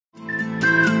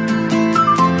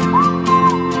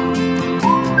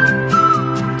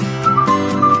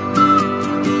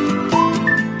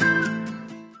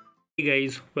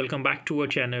Welcome back to our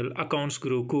channel Accounts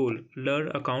Grow Cool. Learn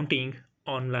accounting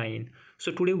online.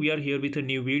 So today we are here with a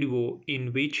new video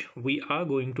in which we are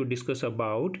going to discuss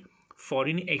about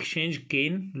foreign exchange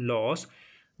gain loss,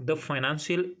 the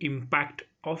financial impact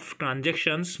of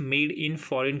transactions made in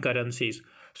foreign currencies.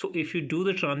 So if you do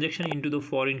the transaction into the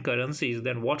foreign currencies,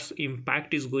 then what's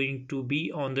impact is going to be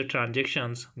on the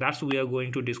transactions? That's we are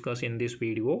going to discuss in this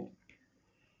video.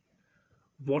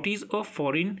 What is a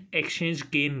foreign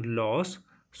exchange gain loss?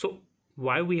 So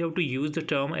why we have to use the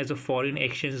term as a foreign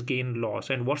exchange gain loss,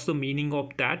 and what's the meaning of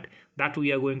that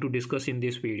we are going to discuss in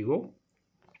this video.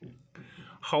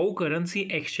 How currency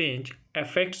exchange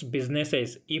affects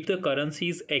businesses. If the currency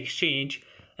is exchange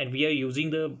and we are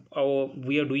using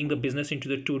we are doing the business into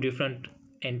the two different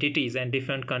entities and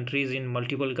different countries in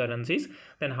multiple currencies,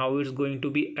 then how it's going to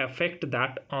be affect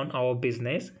that on our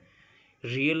business.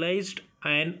 Realized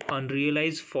and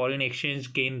unrealized foreign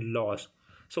exchange gain loss.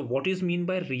 So what is mean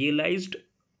by realized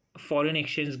foreign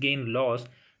exchange gain loss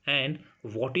and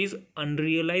what is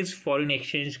unrealized foreign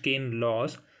exchange gain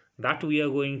loss, that we are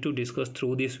going to discuss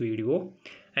through this video.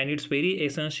 And it's very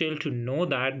essential to know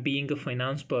that, being a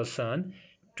finance person,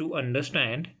 to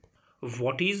understand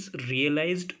what is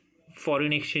realized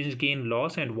foreign exchange gain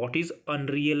loss and what is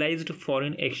unrealized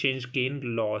foreign exchange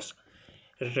gain loss.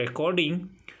 Recording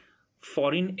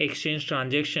foreign exchange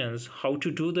transactions, how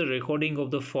to do the recording of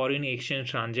the foreign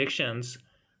exchange transactions,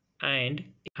 and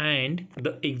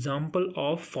the example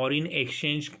of foreign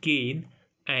exchange gain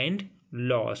and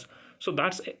loss. So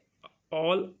that's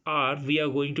all we are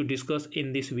going to discuss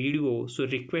in this video. So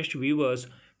request viewers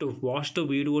to watch the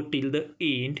video till the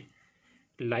end,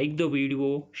 like the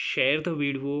video, share the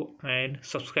video, and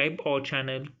subscribe our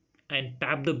channel and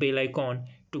tap the bell icon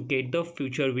to get the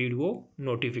future video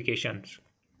notifications.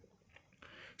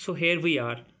 So here we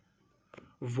are.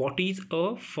 What is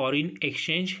a foreign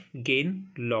exchange gain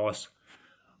loss?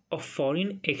 A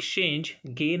foreign exchange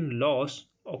gain loss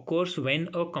occurs when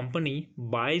a company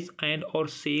buys and or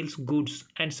sells goods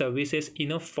and services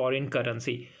in a foreign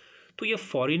currency. तो ये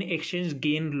foreign exchange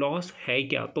gain loss है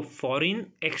क्या? तो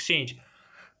foreign exchange,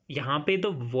 यहाँ पे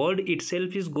the word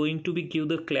itself is going to be give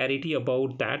the clarity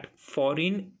about that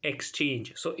foreign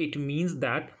exchange. So it means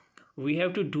that we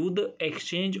have to do the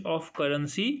exchange of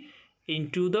currency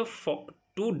into the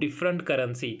two different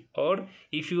currency, or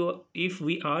if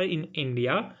we are in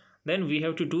India, then we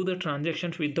have to do the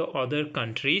transactions with the other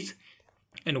countries,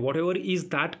 and whatever is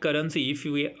that currency. If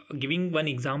we are giving one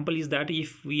example, is that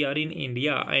if we are in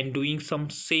India and doing some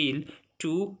sale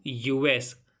to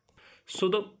US, so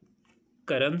the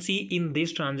currency in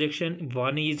this transaction,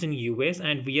 one is in US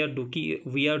and we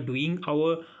are doing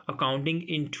our accounting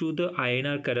into the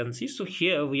INR currency. So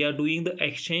here we are doing the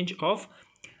exchange of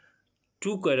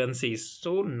two currencies.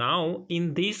 So now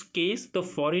in this case, the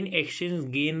foreign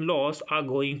exchange gain loss are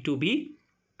going to be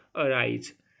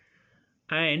arise,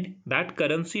 and that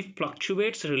currency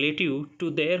fluctuates relative to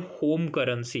their home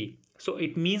currency. So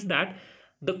it means that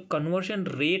the conversion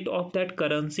rate of that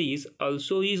currencies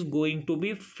also is going to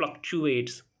be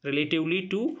fluctuates relatively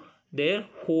to their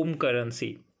home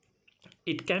currency.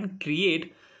 It can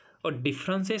create a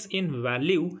differences in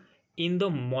value in the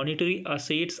monetary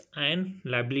assets and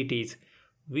liabilities,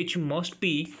 which must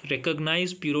be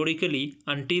recognized periodically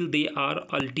until they are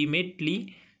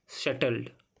ultimately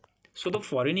settled. So the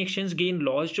foreign exchange gain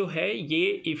loss जो है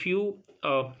ये, if you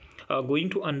going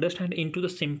to understand into the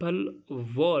simple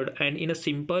word and in a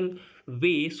simple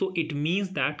way, so it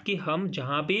means that कि हम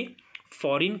जहाँ पे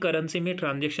foreign currency में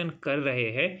transaction कर रहे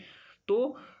हैं,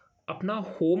 तो अपना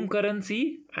home currency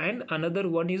and another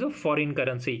one is a foreign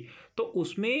currency, तो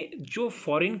उसमें जो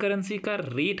फॉरेन करेंसी का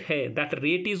रेट है, that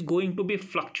rate is going to be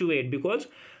fluctuate because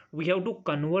we have to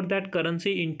convert that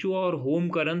currency into our home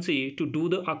currency to do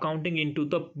the accounting into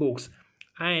the books.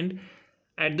 And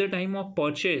at the time of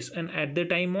purchase and at the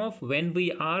time of when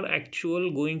we are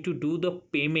actual going to do the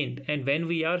payment and when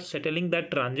we are settling that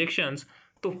transactions,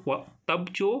 तो तब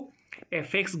जो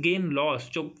FX gain loss,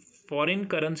 जो foreign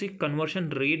currency conversion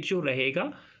rate जो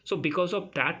रहेगा, so because of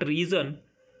that reason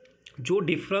जो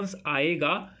difference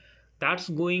आएगा, that's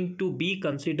going to be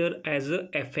considered as a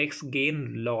FX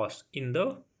gain loss in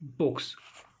the books.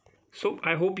 So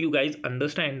I hope you guys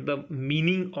understand the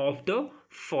meaning of the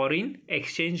foreign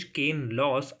exchange gain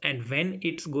loss and when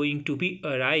it's going to be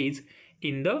arise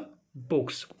in the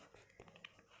books.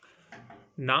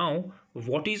 Now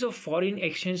what is a foreign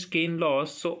exchange gain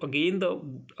loss? So again, the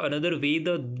another way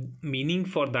the meaning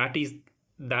for that is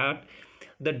that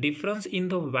the difference in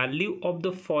the value of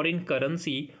the foreign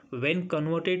currency when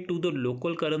converted to the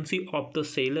local currency of the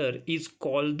seller is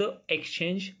called the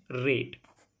exchange rate.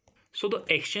 So the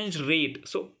exchange rate,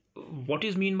 so what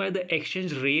is mean by the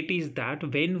exchange rate is that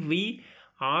when we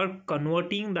are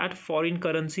converting that foreign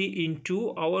currency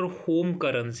into our home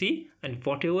currency, and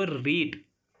whatever rate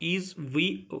is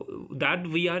we that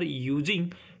we are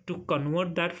using to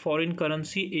convert that foreign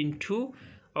currency into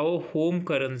our home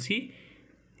currency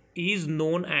is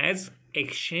known as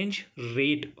exchange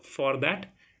rate for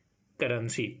that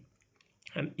currency.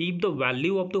 And if the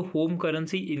value of the home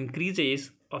currency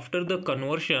increases after the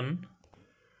conversion,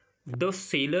 the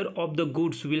seller of the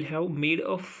goods will have made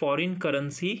a foreign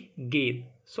currency gain.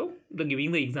 So the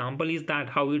giving the example is that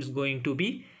how it's going to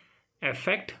be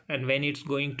affect, and when it's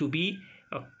going to be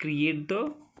create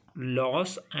the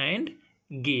loss and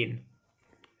gain.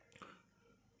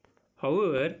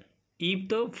 However, if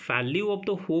the value of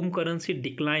the home currency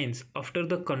declines after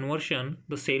the conversion,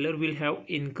 the seller will have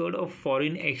incurred a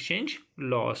foreign exchange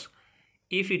loss.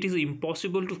 If it is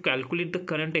impossible to calculate the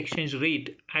current exchange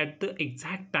rate at the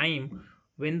exact time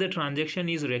when the transaction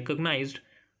is recognized,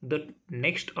 the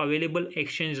next available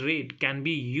exchange rate can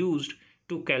be used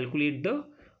to calculate the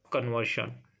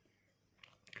conversion.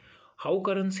 How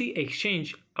currency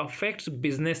exchange affects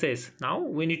businesses? Now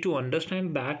we need to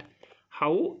understand that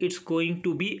how it's going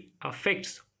to be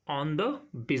affects on the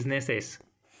businesses.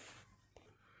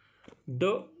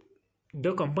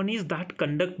 The companies that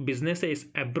conduct businesses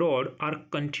abroad are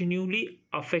continually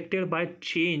affected by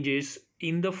changes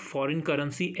in the foreign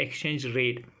currency exchange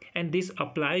rate, and this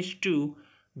applies to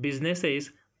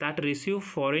businesses that receive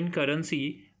foreign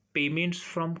currency payments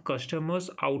from customers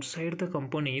outside the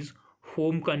company's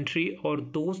home country, or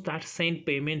those that send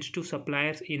payments to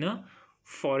suppliers in a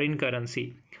foreign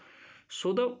currency.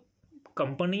 So the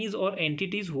companies or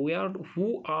entities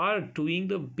who are doing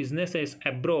the businesses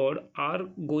abroad are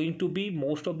going to be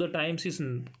most of the times is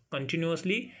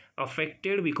continuously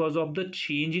affected because of the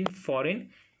change in foreign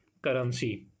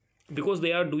currency, because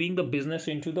they are doing the business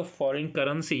into the foreign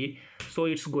currency. So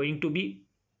it's going to be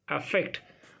affect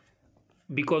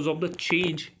because of the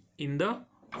change in the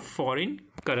foreign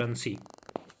currency.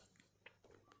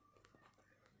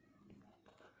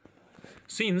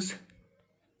 Since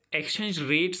exchange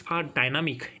rates are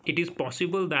dynamic, it is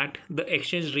possible that the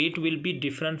exchange rate will be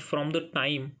different from the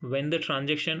time when the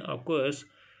transaction occurs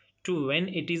to when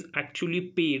it is actually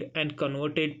paid and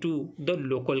converted to the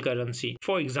local currency.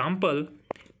 For example,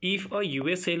 if a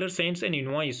US seller sends an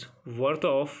invoice worth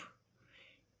of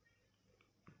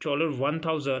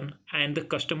 $1,000 and the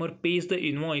customer pays the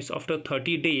invoice after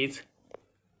 30 days.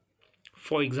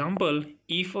 For example,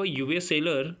 if a US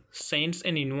seller sends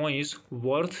an invoice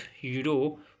worth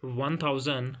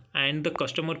 €1,000 and the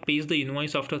customer pays the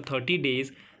invoice after 30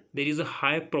 days, there is a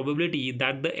high probability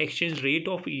that the exchange rate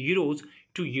of euros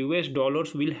to US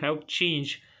dollars will have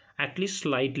changed at least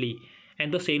slightly,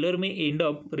 and the seller may end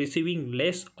up receiving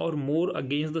less or more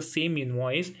against the same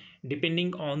invoice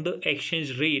depending on the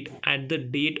exchange rate at the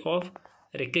date of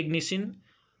recognition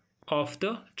of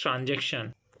the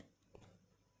transaction.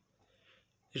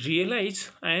 Realized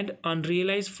and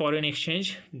unrealized foreign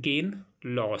exchange gain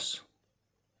loss.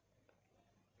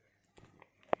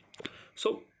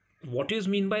 So what is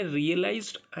mean by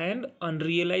realized and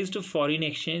unrealized foreign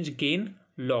exchange gain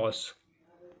loss?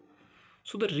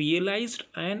 So the realized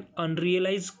and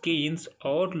unrealized gains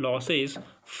or losses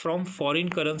from foreign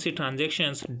currency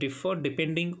transactions differ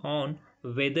depending on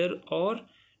whether or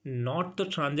not the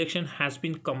transaction has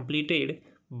been completed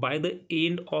by the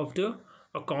end of the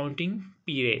accounting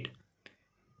period.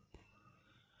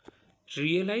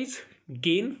 Realized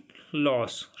gain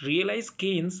loss. Realized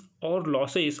gains or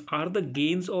losses are the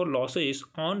gains or losses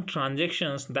on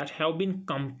transactions that have been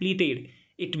completed.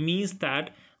 It means that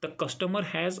the customer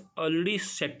has already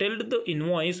settled the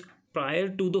invoice prior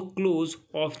to the close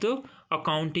of the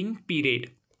accounting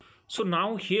period. So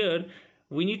now here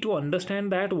we need to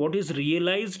understand that what is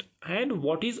realized and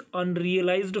what is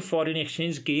unrealized foreign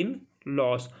exchange gain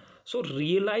loss. So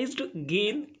realized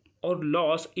gain or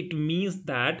loss, it means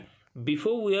that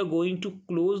before we are going to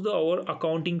close our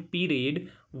accounting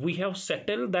period, we have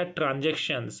settled that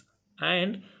transactions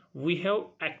and we have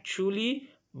actually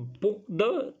booked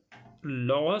the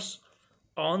loss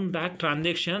on that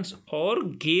transactions or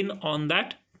gain on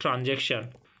that transaction.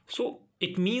 So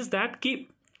it means that कि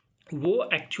वो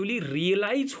actually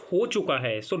realize हो चुका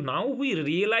है. So now we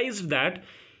realize that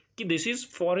कि this is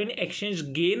foreign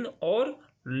exchange gain or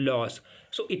loss.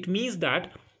 So it means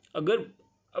that अगर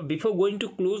before going to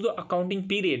close the accounting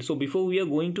period, so before we are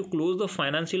going to close the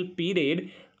financial period,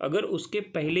 अगर उसके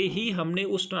पहले ही हमने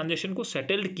उस transaction को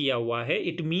settled किया हुआ है,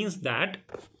 it means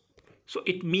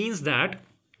that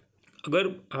अगर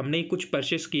हमने कुछ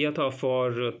परचेस किया था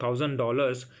for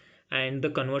 $1,000 and the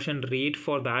conversion rate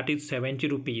for that is 70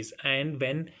 rupees, and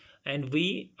when and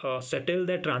we settle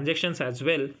the transactions as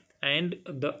well. And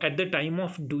at the time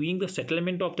of doing the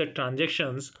settlement of the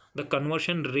transactions, the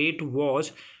conversion rate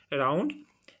was around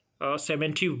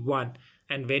 71,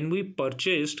 and when we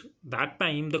purchased that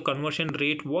time the conversion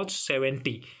rate was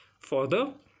 70 for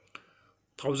the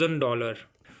 $1,000.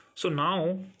 So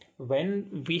now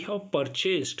when we have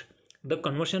purchased, the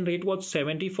conversion rate was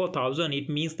 74,000. It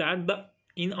means that the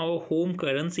in our home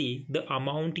currency the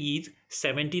amount is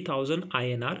 70,000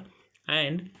 INR,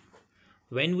 and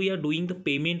when we are doing the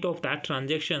payment of that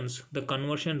transactions, the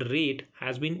conversion rate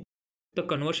has been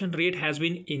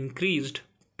increased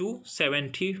to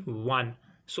 71.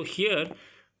 So here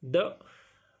the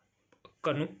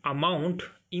amount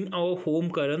in our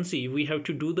home currency, we have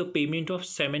to do the payment of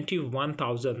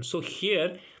 71,000. So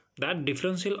here that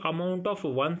differential amount of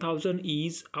 1,000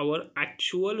 is our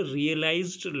actual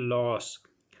realized loss.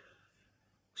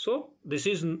 So this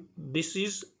is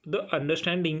the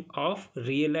understanding of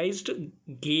realized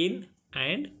gain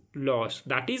and loss,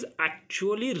 that is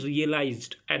actually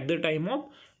realized at the time of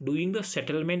doing the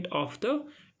settlement of the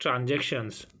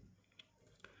transactions.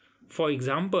 For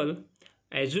example,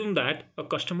 assume that a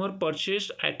customer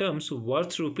purchased items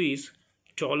worth rupees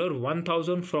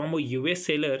 $1,000 from a US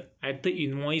seller at the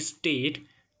invoice date,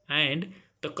 and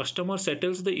the customer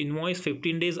settles the invoice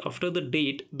 15 days after the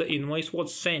date the invoice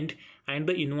was sent, and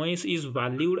the invoice is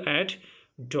valued at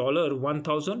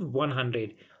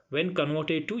 $1,100 when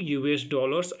converted to US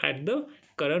dollars at the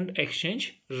current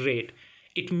exchange rate.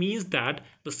 It means that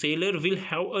the seller will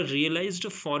have a realized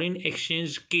foreign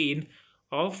exchange gain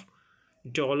of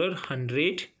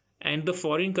 $100, and the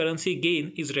foreign currency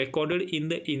gain is recorded in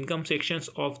the income sections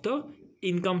of the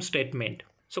income statement.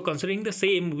 So considering the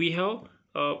same, we have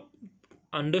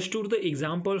understood the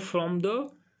example from the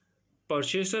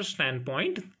purchaser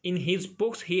standpoint. In his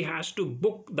books he has to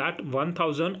book that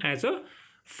 1,000 as a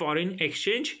foreign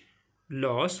exchange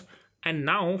loss, and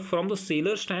now from the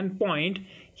seller standpoint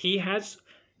he has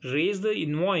raised the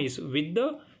invoice with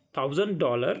the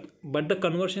 $1,000, but the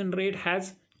conversion rate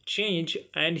has changed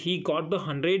and he got the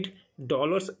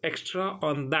 $100 extra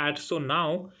on that. So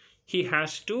now he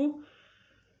has to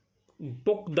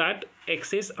book that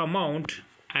excess amount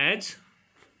as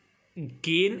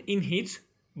gain in his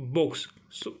books.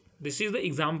 So this is the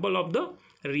example of the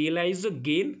realized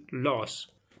gain loss.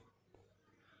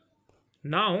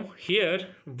 Now here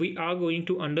we are going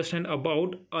to understand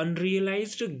about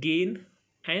unrealized gain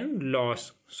and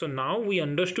loss. So now we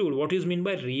understood what is meant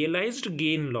by realized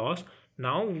gain loss.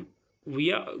 Now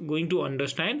we are going to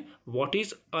understand what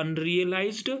is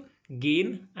unrealized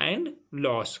gain and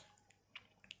loss.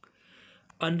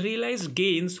 Unrealized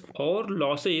gains or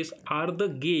losses are the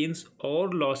gains or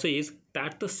losses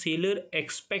that the seller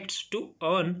expects to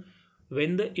earn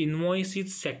when the invoice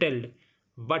is settled,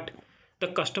 but the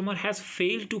customer has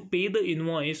failed to pay the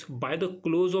invoice by the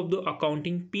close of the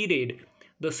accounting period.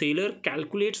 The seller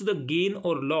calculates the gain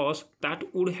or loss that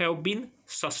would have been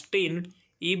sustained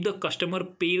if the customer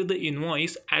paid the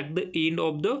invoice at the end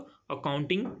of the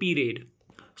accounting period.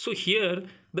 So here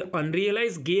the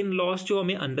unrealized gain loss जो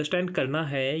हमें understand करना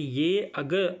है, ये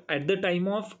अगर at the time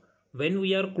of when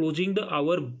we are closing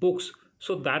our books,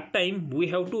 so that time we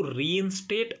have to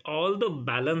reinstate all the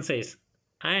balances,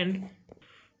 and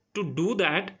to do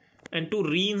that and to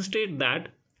reinstate that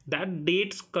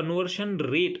date's conversion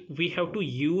rate we have to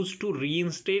use to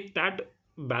reinstate that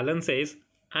balances,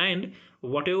 and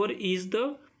whatever is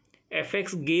the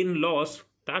FX gain loss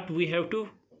that we have to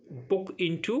book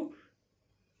into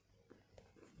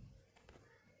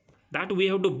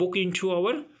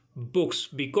our books,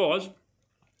 because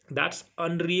that's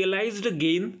unrealized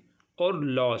gain or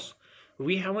loss.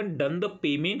 We haven't done the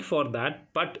payment for that,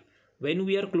 but when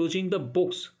we are closing the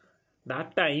books,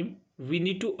 that time we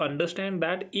need to understand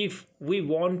that if we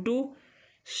want to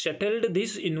settle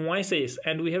these invoices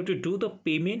and we have to do the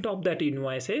payment of that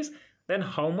invoices, then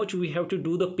how much we have to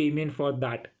do the payment for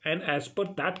that, and as per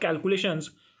that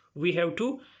calculations we have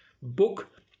to book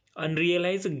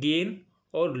unrealized gain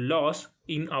or loss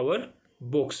in our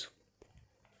books.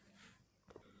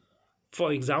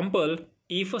 For example,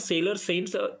 if a seller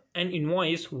sends an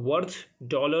invoice worth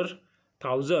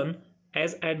 $1,000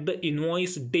 as at the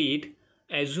invoice date,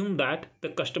 assume that the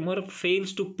customer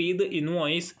fails to pay the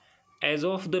invoice as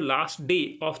of the last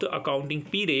day of the accounting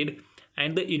period,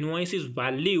 and the invoice is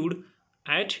valued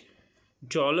at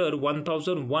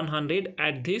 $1,100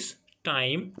 at this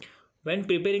time. When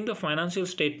preparing the financial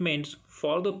statements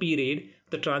for the period,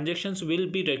 the transactions will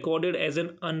be recorded as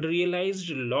an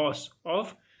unrealized loss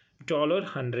of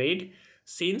 $100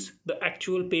 since the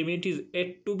actual payment is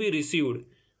yet to be received.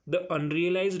 The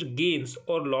unrealized gains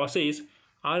or losses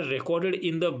are recorded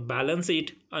in the balance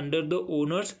sheet under the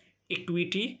owner's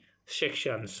equity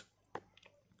sections.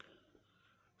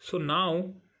 So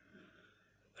now,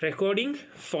 recording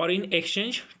foreign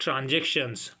exchange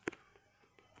transactions.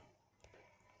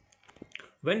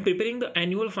 When preparing the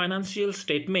annual financial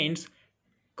statements,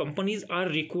 companies are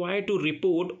required to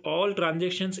report all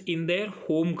transactions in their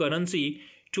home currency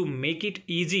to make it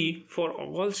easy for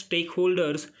all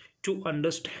stakeholders to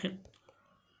understand.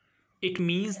 It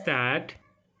means that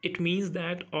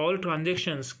all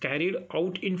transactions carried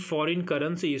out in foreign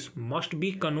currencies must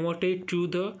be converted to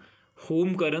the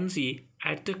home currency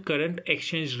at the current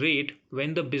exchange rate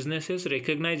when the businesses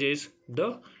recognizes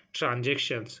the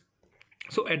transactions.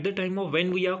 So at the time of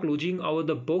when we are closing our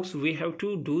the books, we have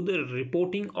to do the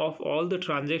reporting of all the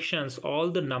transactions, all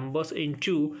the numbers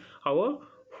into our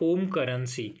home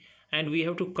currency, and we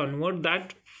have to convert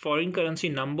that foreign currency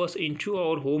numbers into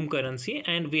our home currency,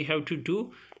 and we have to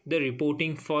do the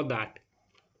reporting for that.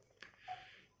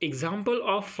 Example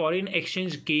of foreign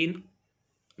exchange gain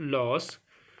loss.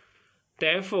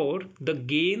 Therefore, the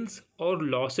gains or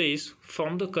losses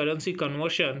from the currency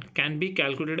conversion can be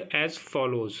calculated as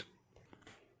follows.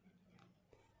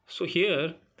 So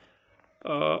here,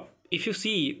 if you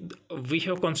see, we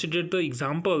have considered the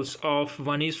examples of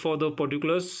one is for the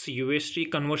particular USD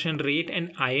conversion rate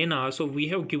and INR. So we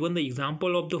have given the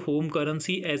example of the home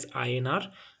currency as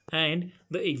INR, and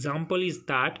the example is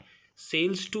that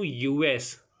sales to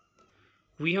US.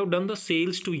 We have done the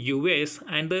sales to US,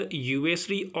 and the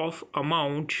USD of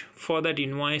amount for that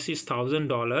invoice is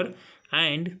 $1,000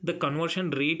 and the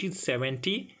conversion rate is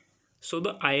 70. So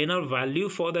the INR value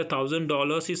for the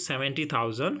 $1,000 is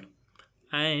 70,000,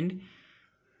 and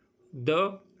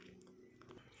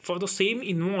for the same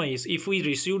invoice, if we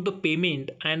received the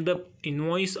payment and the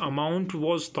invoice amount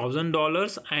was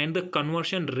 $1,000 and the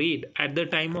conversion rate at the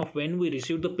time of when we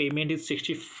received the payment is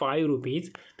 65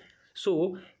 rupees.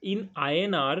 So in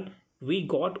INR we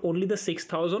got only the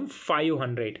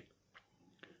 6,500.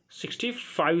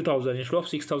 65,000 instead of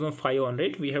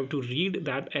 6,500, we have to read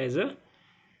that as a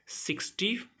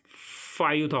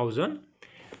 65,000.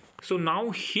 So now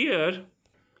here,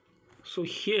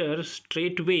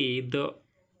 straightway the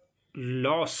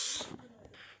loss.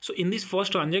 So in these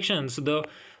first transactions, the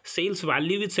sales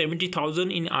value is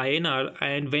 70,000 in INR,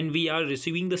 and when we are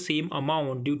receiving the same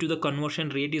amount, due to the conversion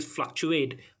rate is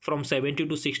fluctuate from 70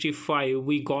 to 65,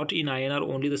 we got in INR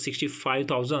only the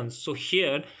 65,000. So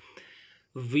here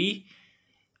we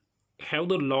have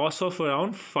the loss of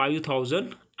around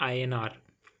 5,000 INR.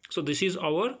 So this is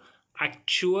our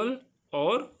actual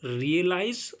or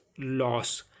realized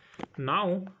loss.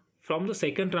 Now from the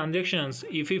second transactions,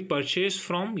 if we purchase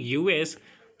from US,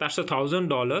 that's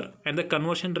 $1,000 and the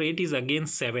conversion rate is again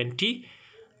 70.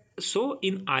 So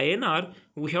in INR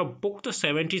we have booked the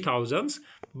 70,000,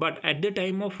 but at the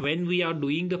time of when we are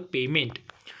doing the payment,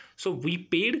 so we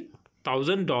paid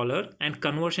 $1,000 and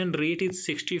conversion rate is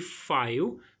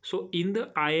 65. So in the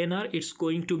INR it's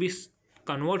going to be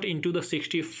convert into the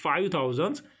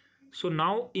 65,000. So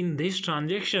now in these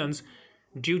transactions,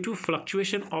 due to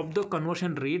fluctuation of the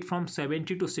conversion rate from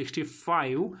 70 to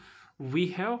 65, we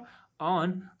have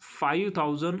earned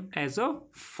 5,000 as a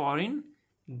foreign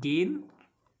gain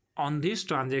on these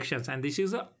transactions, and this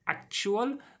is the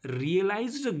actual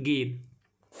realized gain.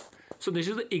 So this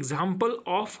is the example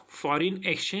of foreign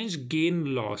exchange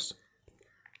gain loss.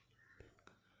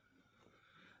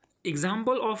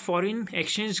 Example of foreign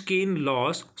exchange gain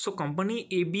loss. So company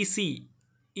ABC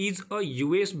is a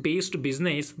US based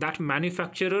business that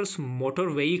manufactures motor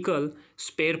vehicle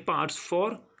spare parts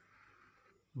for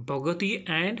Bugatti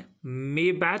and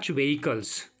Maybach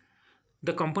vehicles.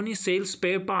 The company sells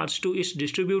spare parts to its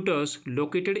distributors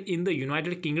located in the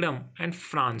United Kingdom and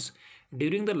France.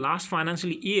 During the last financial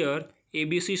year,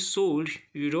 ABC sold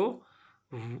euro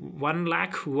 1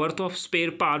 lakh worth of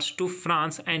spare parts to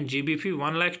France and GBP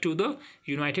 1 lakh to the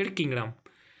United Kingdom.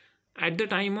 At the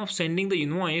time of sending the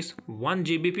invoice, 1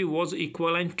 GBP was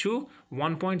equivalent to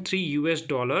 1.3 US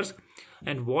dollars,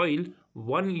 and while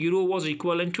 1 euro was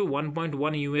equivalent to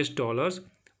 1.1 US dollars.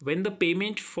 When the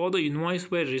payment for the invoice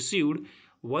were received,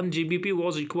 1 GBP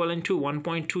was equivalent to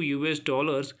 1.2 US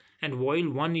dollars, and while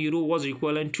 1 euro was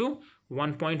equivalent to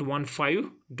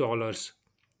 1.15 dollars.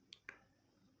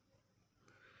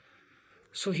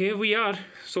 So here we are.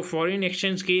 So foreign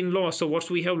exchange gain loss. So what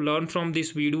we have learned from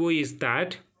this video is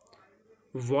that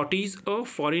what is a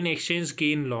foreign exchange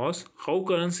gain loss, how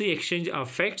currency exchange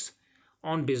affects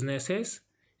on businesses,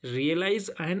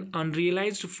 realized and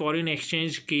unrealized foreign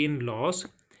exchange gain loss,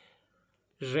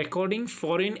 recording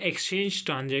foreign exchange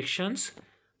transactions,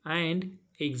 and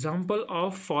example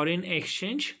of foreign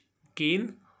exchange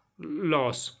gain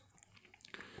loss.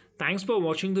 Thanks for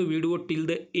watching the video till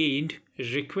the end.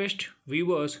 Request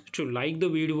viewers to like the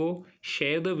video,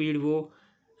 share the video,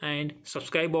 and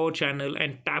subscribe our channel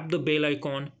and tap the bell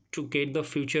icon to get the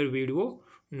future video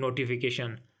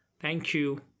notification. Thank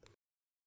you.